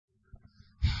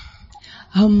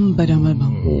When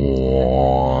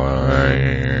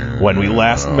we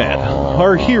last met,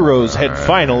 our heroes had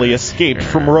finally escaped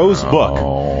from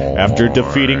Rosebook. After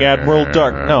defeating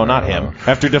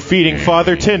After defeating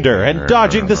Father Tinder and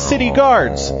dodging the city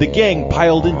guards, the gang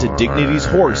piled into Dignity's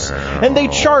horse, and they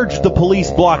charged the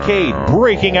police blockade,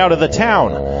 breaking out of the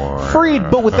town. Freed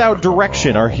but without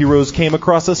direction, our heroes came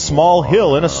across a small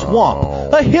hill in a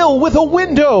swamp. A hill with a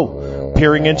window!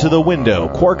 Peering into the window,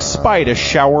 Quark spied a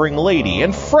showering lady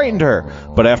and frightened her,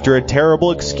 but after a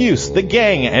terrible excuse, the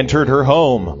gang entered her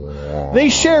home. They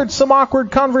shared some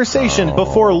awkward conversation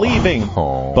before leaving,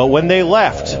 but when they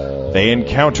left, they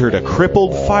encountered a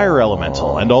crippled fire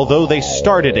elemental, and although they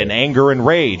started in anger and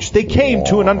rage, they came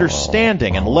to an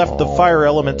understanding and left the fire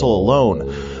elemental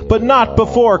alone. But not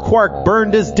before Quark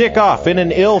burned his dick off in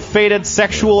an ill-fated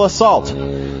sexual assault.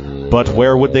 But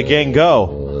where would the gang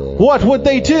go? What would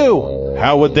they do?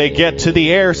 How would they get to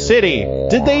the Air City?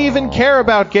 Did they even care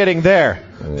about getting there?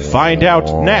 Find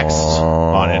out next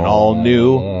on an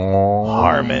all-new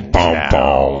Harmontown.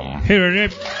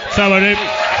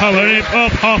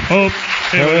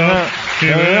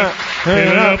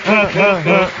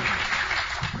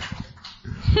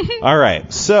 All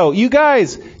right, so you're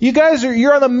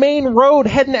on the main road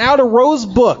heading out of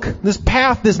Rosebook.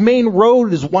 This main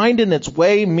road is winding its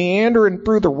way, meandering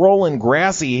through the rolling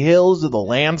grassy hills of the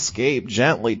landscape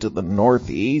gently to the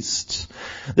northeast.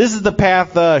 This is the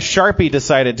path Sharpie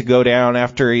decided to go down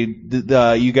after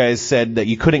you guys said that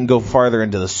you couldn't go farther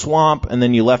into the swamp, and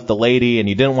then you left the lady and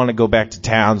you didn't want to go back to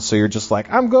town, so you're just like,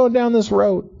 I'm going down this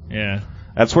road. Yeah.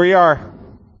 That's where you are.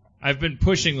 I've been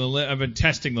I've been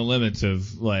testing the limits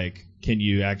of, like, can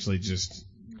you actually just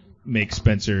make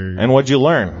Spencer... And what'd you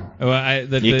learn? Well,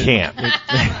 you can't. Well,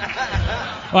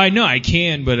 I know I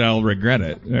can, but I'll regret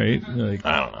it, right? Like,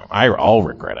 I don't know. I'll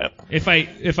regret it. If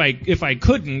I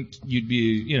couldn't, you'd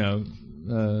be,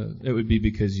 it would be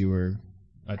because you were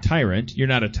a tyrant. You're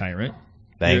not a tyrant.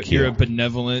 Thank you. You're a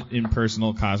benevolent,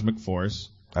 impersonal cosmic force.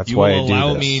 That's why I do this. You will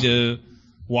allow me to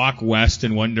walk west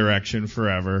in one direction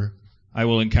forever. I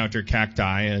will encounter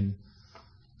cacti and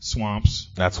swamps.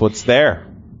 That's what's there.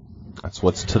 That's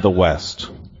what's to the west.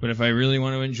 But if I really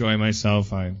want to enjoy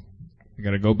myself, I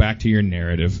got to go back to your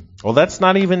narrative. Well, that's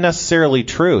not even necessarily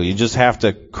true. You just have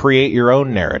to create your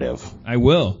own narrative. I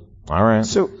will. All right.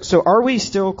 So are we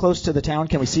still close to the town?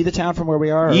 Can we see the town from where we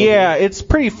are? Yeah, it's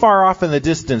pretty far off in the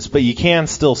distance, but you can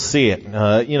still see it.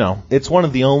 It's one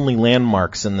of the only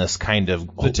landmarks in this kind of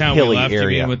hilly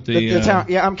area. With the town.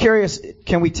 Yeah, I'm curious.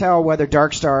 Can we tell whether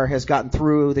Darkstar has gotten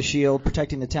through the shield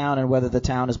protecting the town, and whether the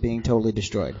town is being totally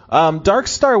destroyed?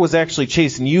 Darkstar was actually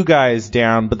chasing you guys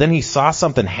down, but then he saw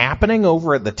something happening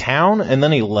over at the town, and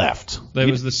then he left. There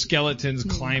was the skeletons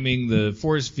climbing the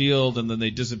force field, and then they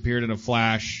disappeared in a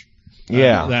flash.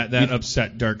 Yeah. That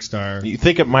upset Darkstar. You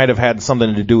think it might have had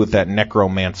something to do with that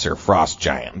necromancer frost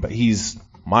giant, but he's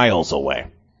miles away.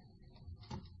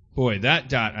 Boy, that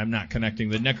dot I'm not connecting.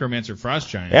 The necromancer frost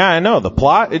giant. Yeah, I know. The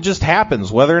plot, it just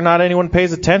happens, whether or not anyone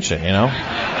pays attention,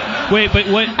 Wait, but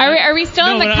what... Are we still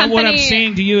in the company? What I'm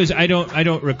saying to you is I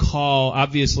don't recall,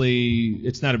 obviously,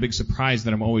 it's not a big surprise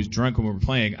that I'm always drunk when we're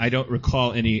playing. I don't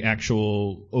recall any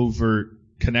actual overt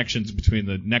connections between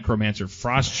the necromancer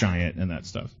frost giant and that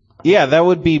stuff. Yeah, that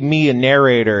would be me, a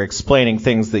narrator, explaining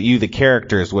things that you, the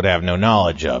characters, would have no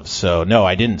knowledge of. So, no,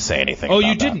 I didn't say anything about that. Oh,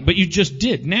 you didn't, but you just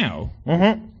did now.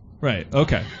 Mm-hmm. Right,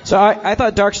 okay. So I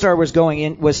thought Darkstar was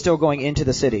still going into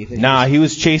the city. Nah, he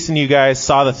was chasing you guys,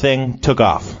 saw the thing, took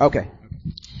off. Okay.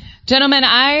 Gentlemen,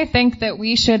 I think that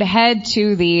we should head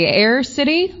to the Air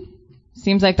City.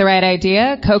 Seems like the right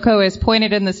idea. Coco is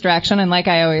pointed in this direction, and like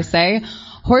I always say,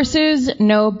 horses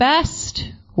know best,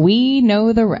 we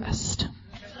know the rest.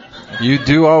 You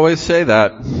do always say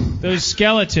that. Those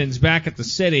skeletons back at the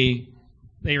city,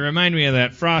 they remind me of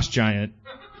that frost giant.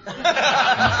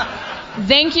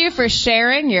 Thank you for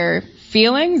sharing your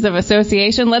feelings of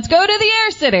association. Let's go to the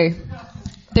Air City.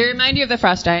 They remind you of the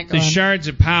frost giant. The shards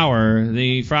of power,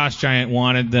 the frost giant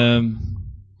wanted the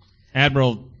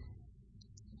Admiral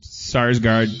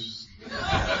Sarsgaard.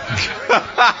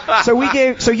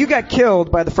 So you got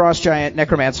killed by the frost giant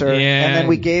necromancer, yeah. And then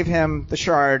we gave him the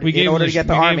shard in order to get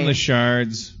the army. We gave him the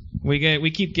shards.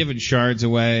 We keep giving shards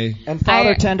away. And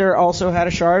Father Tender also had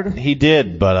a shard? He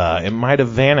did, but it might have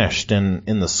vanished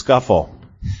in the scuffle.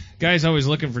 Guy's always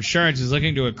looking for shards. He's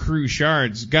looking to accrue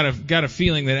shards. Got a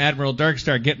feeling that Admiral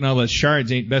Darkstar getting all those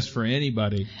shards ain't best for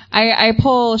anybody. I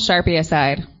pull Sharpie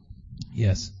aside.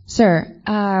 Yes. Sir,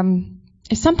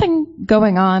 is something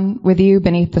going on with you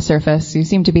beneath the surface? You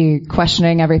seem to be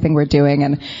questioning everything we're doing,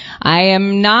 and I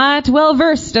am not well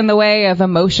versed in the way of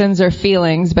emotions or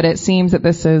feelings, but it seems that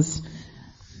this is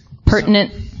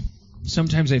pertinent.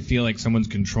 Sometimes I feel like someone's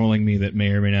controlling me that may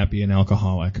or may not be an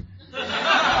alcoholic.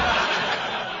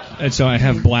 And so I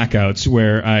have blackouts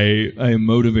where I am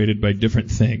motivated by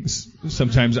different things.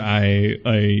 Sometimes I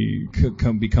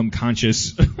become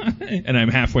conscious and I'm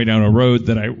halfway down a road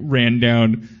that I ran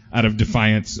down out of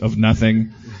defiance of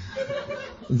nothing.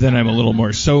 Then I'm a little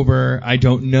more sober. I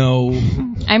don't know.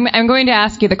 I'm going to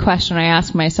ask you the question I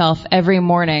ask myself every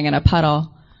morning in a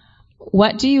puddle.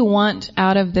 What do you want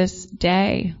out of this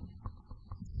day?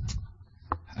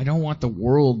 I don't want the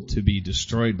world to be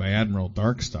destroyed by Admiral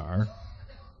Darkstar.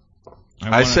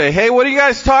 I say, hey, what are you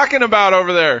guys talking about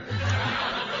over there?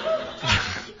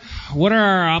 What are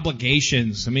our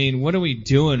obligations? I mean, what are we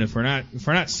doing if we're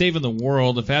not saving the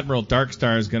world? If Admiral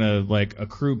Darkstar is gonna like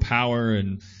accrue power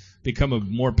and become a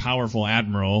more powerful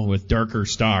admiral with darker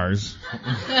stars.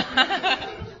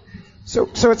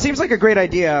 So it seems like a great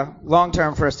idea long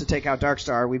term for us to take out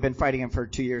Darkstar. We've been fighting him for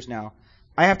 2 years now.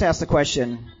 I have to ask the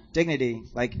question, Dignity,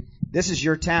 like, this is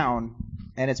your town,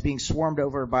 and it's being swarmed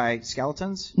over by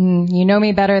skeletons? You know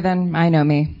me better than I know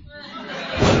me.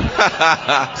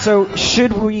 So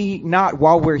should we not,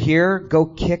 while we're here, go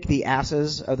kick the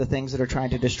asses of the things that are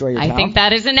trying to destroy your town? I think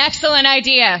that is an excellent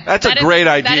idea. That's a great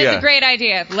idea. That is a great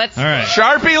idea. Let's. All right.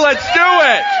 Sharpie, let's do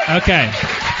it. Okay.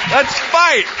 Let's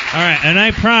fight. All right, and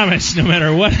I promise, no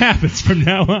matter what happens from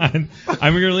now on,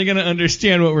 I'm really going to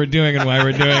understand what we're doing and why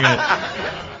we're doing it.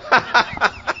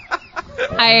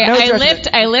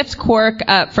 I lift Quark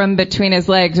up from between his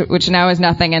legs, which now is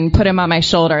nothing, and put him on my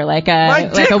shoulder like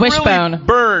a wishbone. Really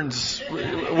burns.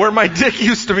 Where my dick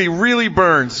used to be really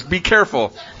burns. Be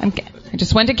careful. I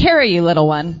just went to carry you, little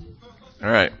one. All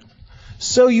right.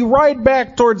 So you ride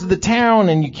back towards the town,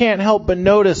 and you can't help but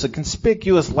notice a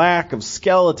conspicuous lack of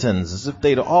skeletons, as if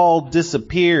they'd all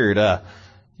disappeared.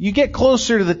 You get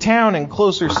closer to the town and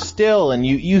closer still, and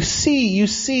you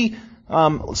see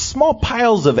small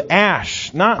piles of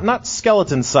ash, not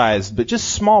skeleton-sized, but just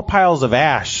small piles of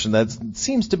ash. That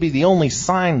seems to be the only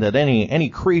sign that any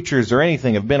creatures or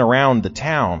anything have been around the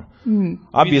town.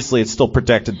 Obviously, it's still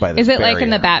protected by the Is it barrier. like in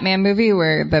the Batman movie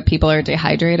where the people are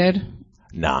dehydrated?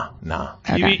 Nah.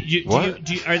 Okay.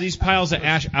 Are these piles of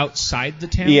ash outside the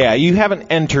town? Yeah, you haven't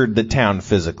entered the town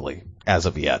physically as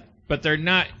of yet. But they're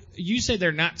not. You say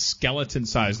they're not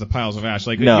skeleton-sized, the piles of ash.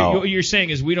 Like, no. What you're saying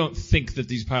is we don't think that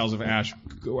these piles of ash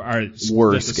are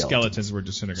were the skeletons were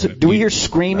disintegrated. So do we hear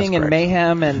screaming and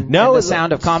mayhem and the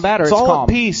sound of combat, or it's it's all calm? at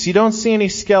peace. You don't see any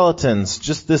skeletons,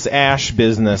 just this ash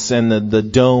business and the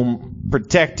dome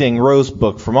protecting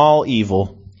Rosebook from all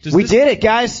evil. We did it,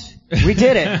 guys. We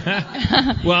did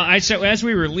it. Well, so as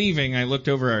we were leaving, I looked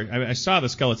over. I saw the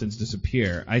skeletons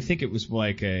disappear. I think it was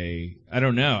like I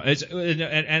don't know. It's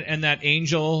and that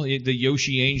angel, the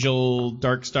Yoshi angel,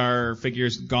 Darkstar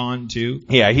figure's gone too.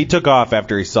 Yeah, he took off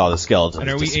after he saw the skeletons And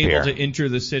are we disappear. able to enter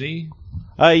the city?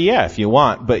 Yeah, if you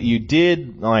want, but you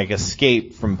did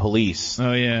escape from police.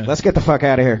 Oh yeah. Let's get the fuck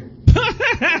out of here.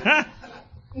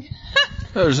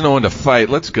 There's no one to fight.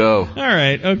 Let's go. All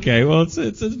right. Okay. Well, it's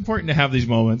important to have these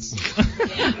moments.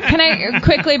 Can I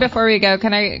quickly before we go?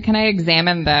 Can I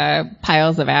examine the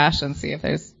piles of ash and see if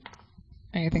there's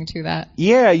anything to that?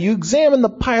 Yeah, you examine the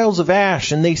piles of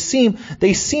ash, and they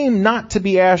seem not to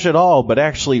be ash at all, but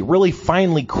actually really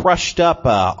finely crushed up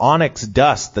onyx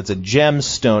dust that's a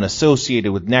gemstone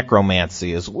associated with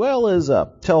necromancy, as well as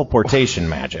teleportation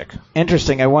magic.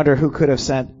 Interesting. I wonder who could have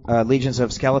sent legions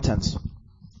of skeletons.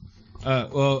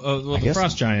 The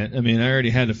Frost Giant. I mean, I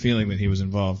already had a feeling that he was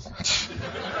involved.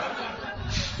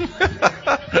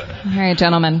 All right,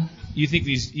 gentlemen. You think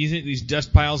these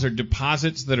dust piles are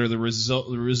deposits that are the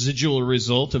residual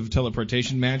result of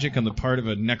teleportation magic on the part of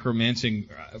a necromancing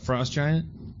Frost Giant?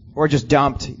 Or just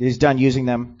dumped. He's done using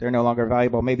them. They're no longer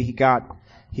valuable. Maybe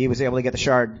he was able to get the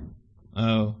shard.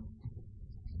 Oh.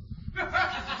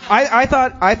 I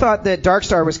thought that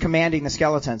Darkstar was commanding the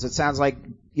skeletons. It sounds like,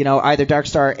 either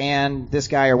Darkstar and this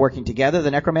guy are working together,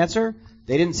 the necromancer.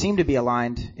 They didn't seem to be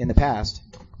aligned in the past.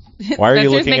 Why are you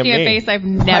looking making at me? a face I've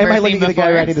never Why am I seen looking at the guy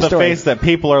before? writing It's the face that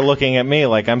people are looking at me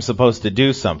like I'm supposed to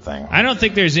do something. I don't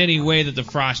think there's any way that the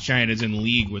Frost Giant is in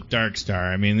league with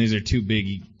Darkstar. I mean, these are too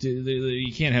big.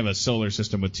 You can't have a solar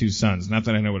system with two suns. Not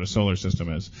that I know what a solar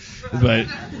system is. But,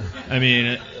 I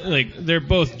mean, they're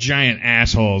both giant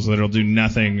assholes that'll do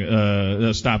nothing,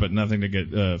 they'll stop at nothing to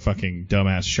get fucking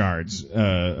dumbass shards.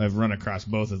 I've run across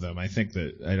both of them. I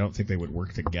don't think they would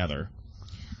work together.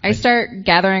 I start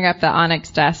gathering up the onyx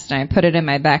dust and I put it in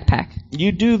my backpack.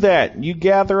 You do that. You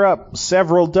gather up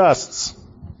several dusts.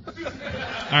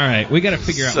 All right, we got to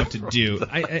figure out what to do.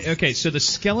 Okay, so the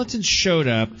skeletons showed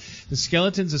up. The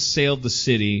skeletons assailed the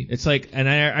city. It's like, and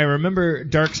I remember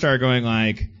Darkstar going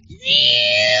like,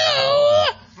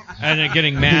 and then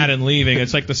getting mad and leaving.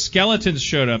 It's like the skeletons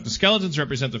showed up. The skeletons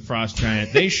represent the Frost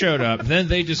Giant. They showed up. Then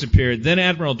they disappeared. Then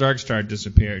Admiral Darkstar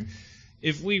disappeared.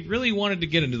 If we really wanted to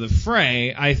get into the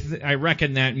fray, I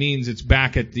reckon that means it's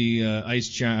back at the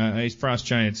Ice Frost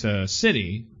Giant's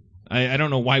city. I don't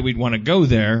know why we'd want to go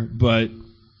there, but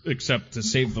except to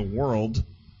save the world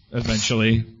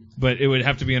eventually. But it would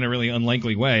have to be in a really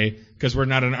unlikely way because we're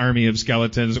not an army of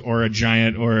skeletons or a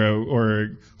giant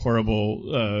or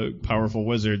horrible powerful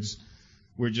wizards.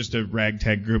 We're just a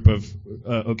ragtag group of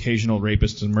occasional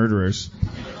rapists and murderers.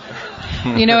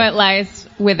 You know what lies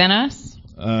within us?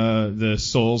 The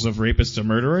souls of rapists and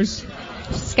murderers?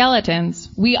 Skeletons.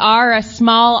 We are a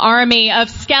small army of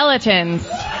skeletons.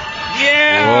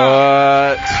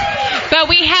 Yeah! What? But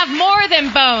we have more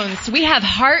than bones. We have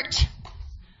heart.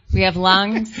 We have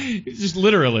lungs. Just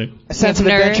literally. A sense of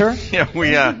nerves. adventure. Yeah,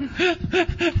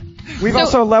 We've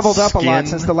also leveled up a lot Skin.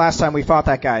 since the last time we fought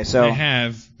that guy. So I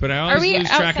have, but I always lose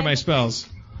track of my spells.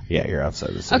 Yeah, you're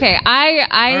outside the city. Okay,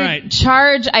 I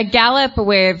right. I gallop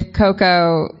with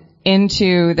Coco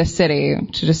into the city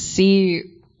to just see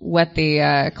what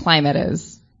the climate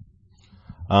is.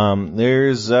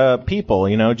 There's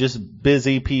people, just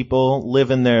busy people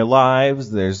living their lives.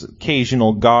 There's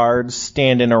occasional guards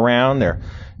standing around. They're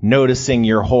noticing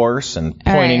your horse and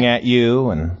pointing at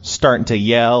you and starting to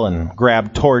yell and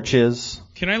grab torches.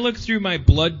 Can I look through my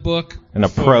blood book and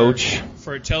approach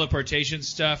for teleportation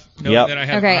stuff? Knowing that I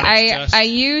have I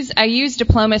use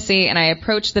diplomacy and I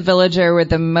approach the villager with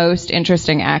the most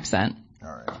interesting accent.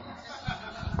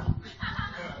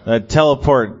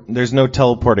 There's no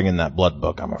teleporting in that blood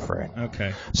book, I'm afraid.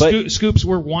 Okay. But Scoops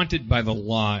were wanted by the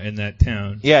law in that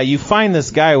town. Yeah, you find this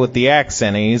guy with the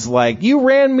accent, and he's like, "You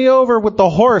ran me over with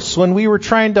the horse when we were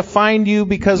trying to find you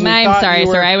because we thought I'm sorry, you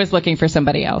were..." sir. I was looking for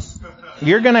somebody else.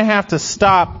 You're going to have to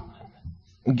stop.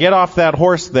 Get off that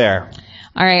horse there.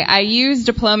 All right. I use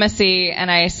diplomacy, and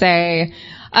I say,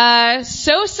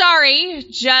 so sorry.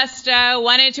 Just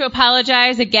wanted to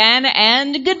apologize again,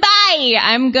 and goodbye.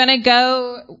 I'm going to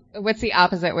go... What's the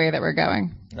opposite way that we're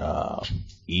going?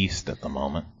 East at the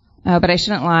moment. Oh, but I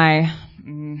shouldn't lie.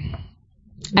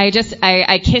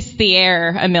 I kiss the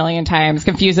air a million times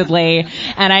confusedly,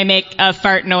 and I make a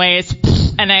fart noise,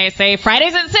 and I say,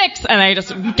 Fridays at 6, and I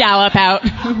just gallop out.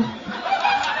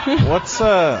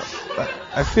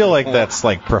 I feel like that's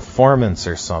like performance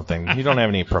or something. You don't have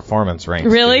any performance ranks.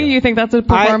 Really? You think that's a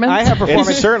performance? I have performance.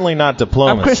 It's certainly not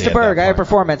diplomacy. I'm Krista Berg. I have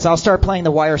performance. I'll start playing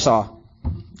the wire saw.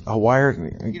 A wire...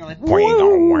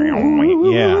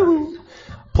 Yeah.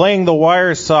 Playing the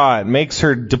wire saw, it makes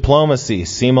her diplomacy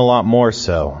seem a lot more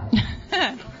so.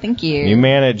 Thank you. You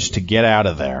managed to get out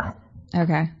of there.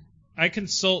 Okay. I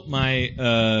consult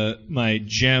my my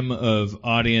gem of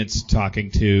audience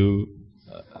talking to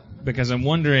because I'm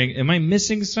wondering, am I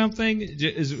missing something?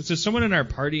 Does someone in our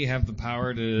party have the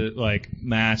power to like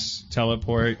mass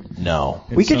teleport? No.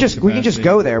 We can just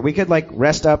go there. We could like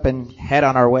rest up and head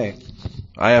on our way.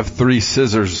 I have 3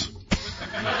 scissors. Do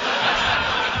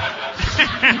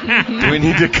we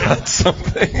need to cut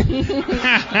something?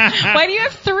 Why do you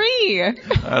have 3? I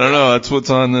don't know. That's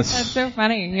what's on this. That's so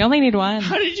funny. You only need 1.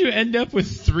 How did you end up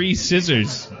with 3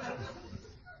 scissors?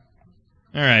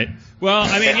 All right. Well,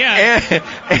 I mean, yeah.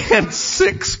 And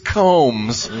 6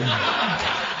 combs.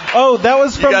 Oh, that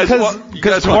was from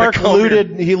because Mark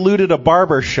looted a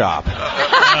barber shop. Okay.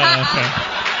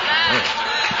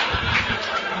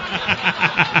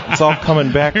 It's all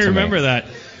coming back to me. I remember that.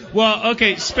 Well,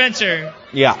 okay, Spencer.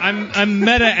 Yeah. I'm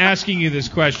meta asking you this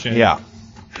question. Yeah.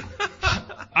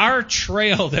 Our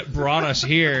trail that brought us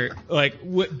here, like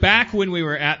back when we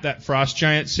were at that Frost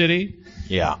Giant city.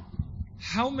 Yeah.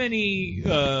 How many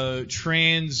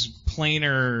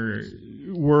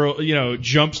transplanar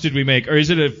jumps did we make, or is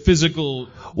it a physical?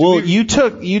 Well, you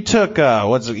took you took a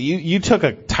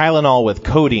Tylenol with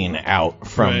codeine out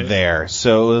from there,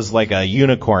 so it was like a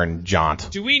unicorn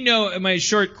jaunt. Do we know? My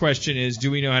short question is, do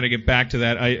we know how to get back to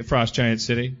that Frost Giant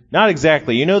city? Not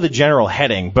exactly. You know the general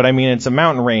heading, but I mean it's a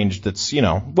mountain range that's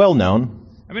well known.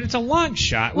 I mean, it's a long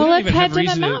shot. Well, let's head to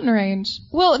the mountain range.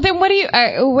 Well, then what do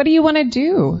you want to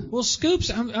do? Well, Scoops,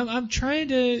 I'm trying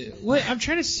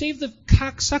to save the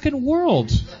cocksucking world.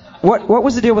 What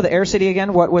was the deal with the Air City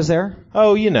again? What was there?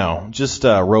 Oh, just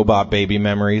robot baby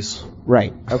memories.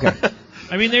 Right. Okay.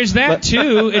 I mean, there's that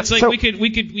too. It's like we could,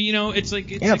 it's like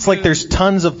it's like there's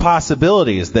tons of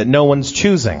possibilities that no one's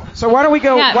choosing. So why don't we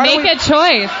go? Yeah, make a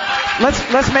choice.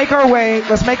 Let's make our way.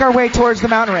 Let's make our way towards the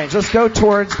mountain range. Let's go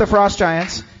towards the Frost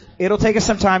Giants It'll take us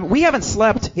some time. We haven't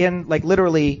slept in like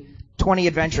literally 20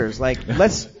 adventures. Like,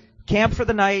 let's camp for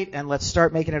the night and let's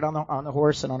start making it on the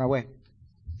horse and on our way.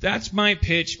 That's my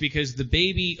pitch, because the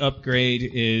baby upgrade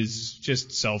is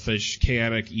just selfish,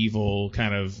 chaotic, evil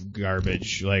kind of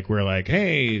garbage. Like, we're like,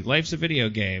 hey, life's a video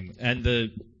game.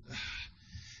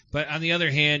 But on the other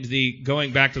hand, the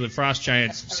going back to the Frost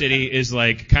Giants city is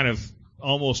like kind of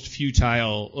almost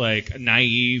futile, like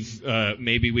naive.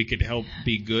 Maybe we could help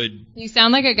be good. You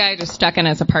sound like a guy just stuck in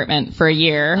his apartment for a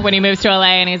year when he moves to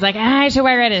LA, and he's like, I should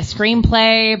write a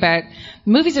screenplay, but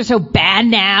movies are so bad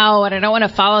now, and I don't want to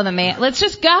follow the man. Let's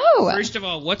just go. First of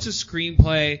all, what's a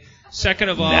screenplay? Second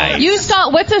of all,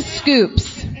 what's a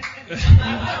scoops?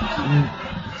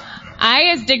 I,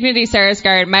 as Dignity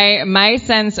Sarisgaard, my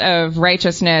sense of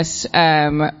righteousness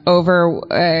outweighs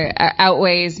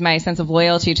my sense of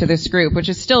loyalty to this group, which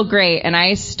is still great. And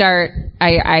I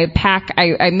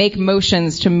make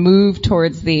motions to move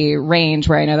towards the range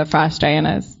where I know the Frost Giant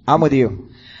is. I'm with you.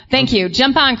 Thank you.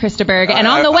 Jump on, Christaberg. And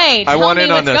on the way, tell me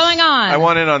what's going on. I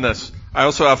want in on this. I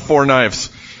also have 4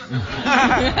 knives. All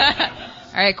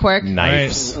right, Quark.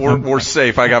 Knives. Right. We're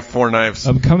safe. I got 4 knives.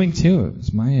 I'm coming too. It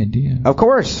was my idea. Of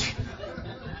course.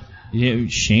 You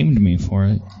shamed me for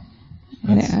it.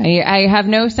 I have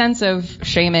no sense of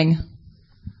shaming.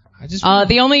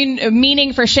 The only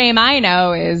meaning for shame I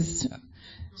know is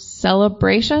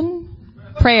celebration,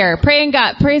 praising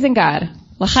God.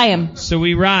 L'chaim. So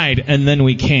we ride and then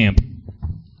we camp.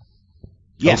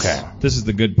 Yes. Okay. This is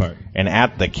the good part. And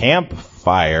at the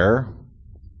campfire,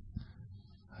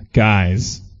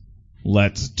 guys,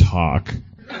 let's talk.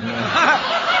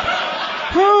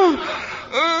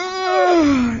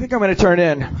 I think I'm going to turn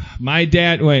in. My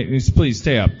dad, wait, please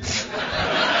stay up.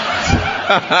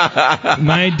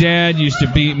 My dad used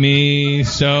to beat me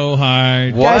so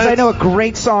hard. What? Guys, I know a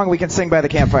great song we can sing by the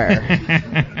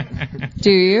campfire.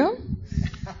 Do you?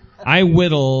 I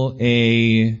whittle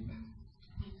a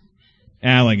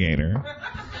alligator.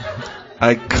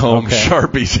 I comb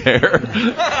Sharpie's hair.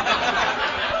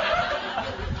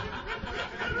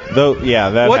 though, yeah,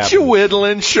 that. What happens. you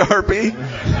whittling, Sharpie?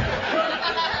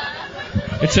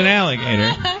 It's an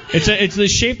alligator. It's the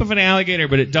shape of an alligator,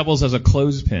 but it doubles as a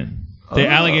clothespin. The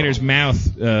alligator's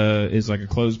mouth is like a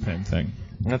clothespin thing.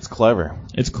 That's clever.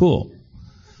 It's cool.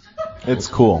 It's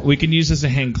cool. We can use this to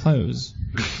hang clothes.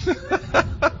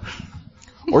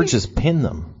 Or just pin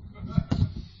them.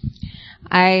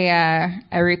 I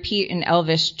repeat an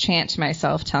Elvish chant to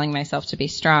myself, telling myself to be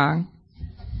strong.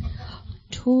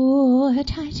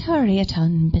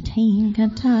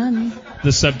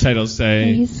 The subtitles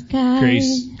say,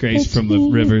 grace from the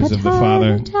rivers of the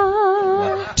Father.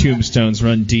 Tombstones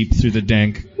run deep through the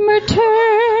dank.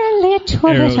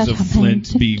 Arrows of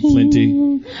flint be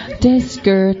flinty.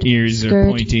 Ears are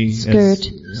pointy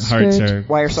as hearts are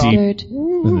deep.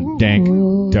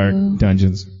 Dank, dark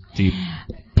dungeons, deep.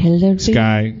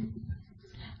 Sky,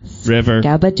 river,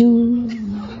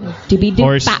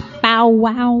 horse,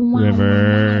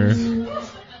 river,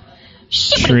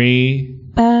 tree,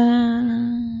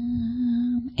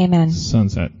 amen.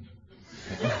 sunset.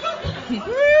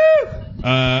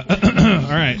 All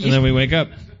right, and then we wake up.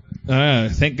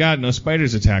 Thank God no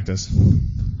spiders attacked us.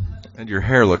 And your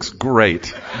hair looks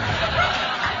great.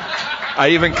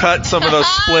 I even cut some of those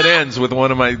split ends with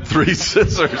one of my 3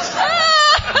 scissors.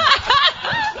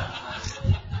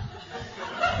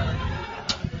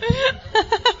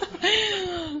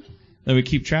 Then we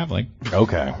keep traveling.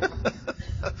 Okay.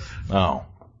 Oh.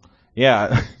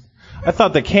 Yeah. I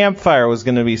thought the campfire was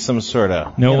going to be some sort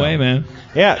of... No way, man.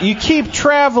 Yeah, you keep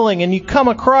traveling and you come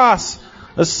across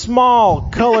a small,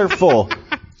 colorful,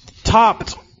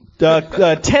 tent-topped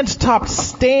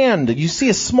stand. You see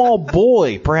a small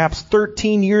boy, perhaps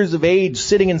 13 years of age,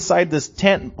 sitting inside this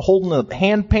tent holding a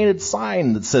hand-painted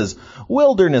sign that says,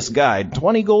 Wilderness Guide,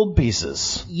 20 gold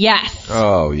pieces. Yes.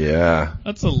 Oh, yeah.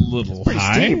 That's a little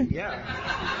high. Steep.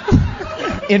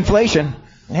 Yeah. Inflation.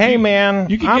 Hey, man.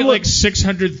 You could get like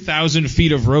 600,000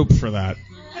 feet of rope for that.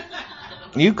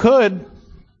 You could.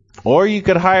 Or you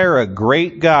could hire a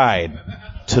great guide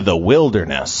to the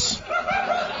wilderness.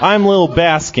 I'm Lil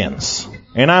Baskins,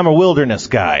 and I'm a wilderness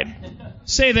guide.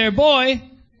 Say there, boy.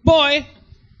 Boy,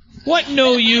 what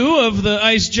know you of the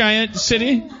ice giant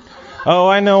city? Oh,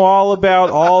 I know all about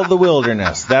all the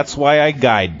wilderness. That's why I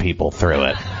guide people through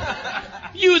it.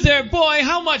 You there, boy,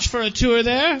 how much for a tour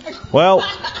there? Well,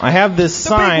 I have this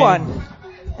sign. Big one.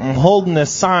 I'm holding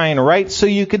this sign right so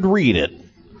you could read it.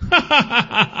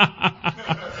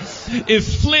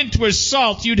 If flint were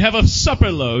salt, you'd have a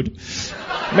supper load.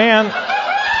 Man,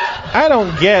 I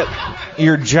don't get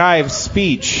your jive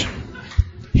speech.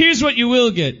 Here's what you will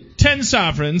get. 10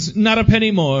 sovereigns, not a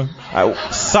penny more.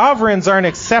 Sovereigns aren't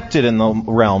accepted in the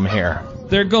realm here.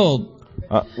 They're gold.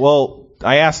 Well,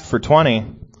 I asked for 20.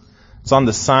 It's on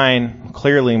the sign,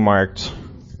 clearly marked.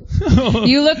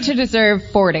 You look to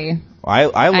deserve 40. I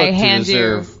look to hand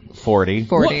deserve 40.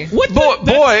 40. What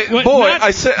Boy, not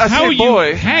I say how boy.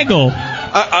 you haggle.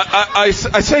 I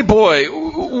say, boy,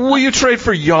 will you trade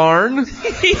for yarn?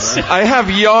 I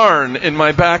have yarn in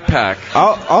my backpack.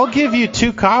 I'll give you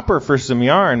 2 copper for some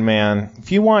yarn, man.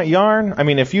 If you want yarn,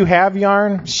 if you have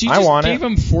yarn, She I just want gave it.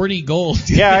 him 40 gold.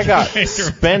 Yeah, I got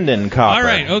spending copper. All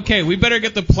right, okay, we better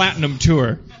get the platinum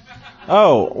tour.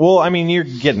 Oh, well, you're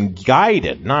getting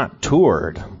guided, not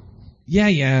toured.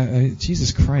 Yeah,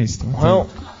 Jesus Christ. Well,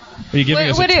 are you giving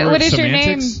us a tour What of is your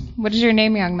name? semantics? What is your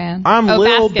name, young man? I'm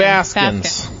Lil Baskins.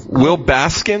 Baskins. Will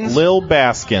Baskins? Lil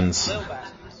Baskins.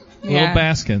 Lil Yeah.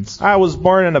 Baskins. I was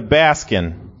born in a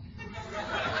baskin.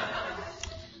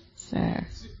 So,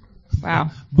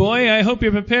 wow. Boy, I hope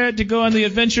you're prepared to go on the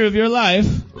adventure of your life.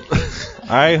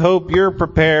 I hope you're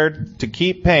prepared to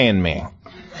keep paying me.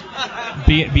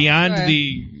 Beyond Sure.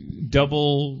 the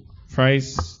double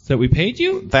price that we paid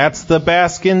you? That's the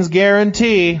Baskins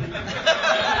guarantee.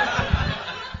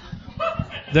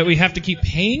 That we have to keep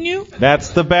paying you? That's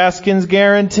the Baskins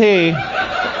guarantee.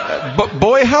 But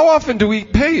boy, how often do we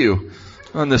pay you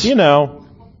on this?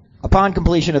 Upon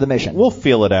completion of the mission. We'll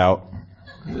feel it out.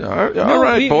 All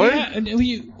right,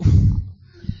 boy.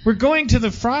 We're going to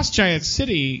the Frost Giant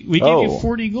City. We gave you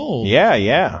 40 gold.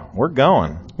 Yeah, we're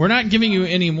going. We're not giving you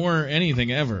any more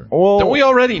anything ever. Well, Don't we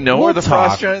already know where the talk.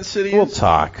 Frost Giant City is? We'll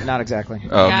talk. Not exactly. Okay.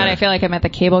 God, I feel like I'm at the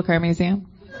Cable Car Museum.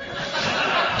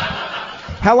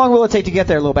 How long will it take to get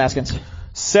there, Lil Baskins?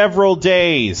 Several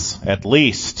days, at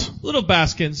least. Little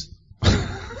Baskins.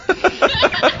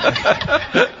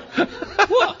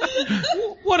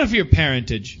 What of your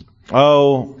parentage?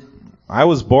 Oh, I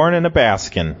was born in a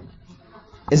baskin.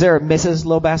 Is there a Mrs.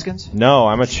 Lil Baskins? No,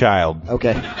 I'm a child.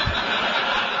 Okay.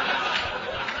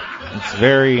 It's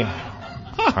very...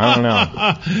 I don't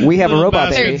know. We have a Lil robot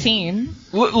Baskins. baby. 13.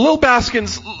 Lil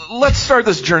Baskins, let's start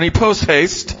this journey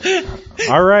post-haste.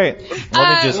 All right. Let me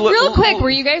just... Real quick, were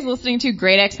you guys listening to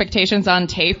Great Expectations on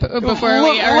tape before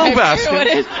Lil we arrived? Baskins. What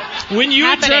is When you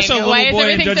happening? address a little Why is boy in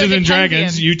everything so Dungeons and Dragons,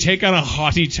 Dickensian? you take on a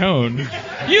haughty tone.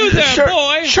 You there,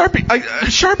 boy!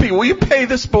 Sharpie, will you pay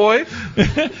this boy?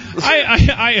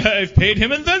 I've paid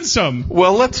him and then some.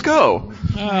 Well, let's go.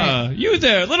 You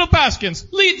there, Little Baskins,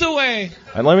 lead the way.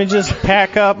 Let me just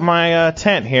pack up my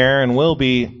tent here, and we'll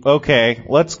be... Okay,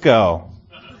 let's go.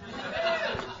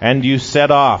 And you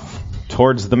set off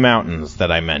towards the mountains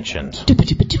that I mentioned.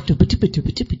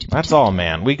 That's all,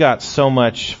 man. We got so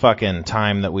much fucking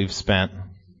time that we've spent.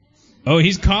 Oh,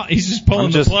 he's just pulling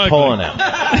I'm the just plug. pulling it. All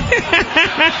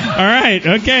right,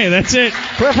 okay, that's it.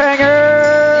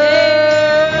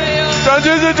 Cliffhanger!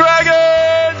 Dungeons and Dragons!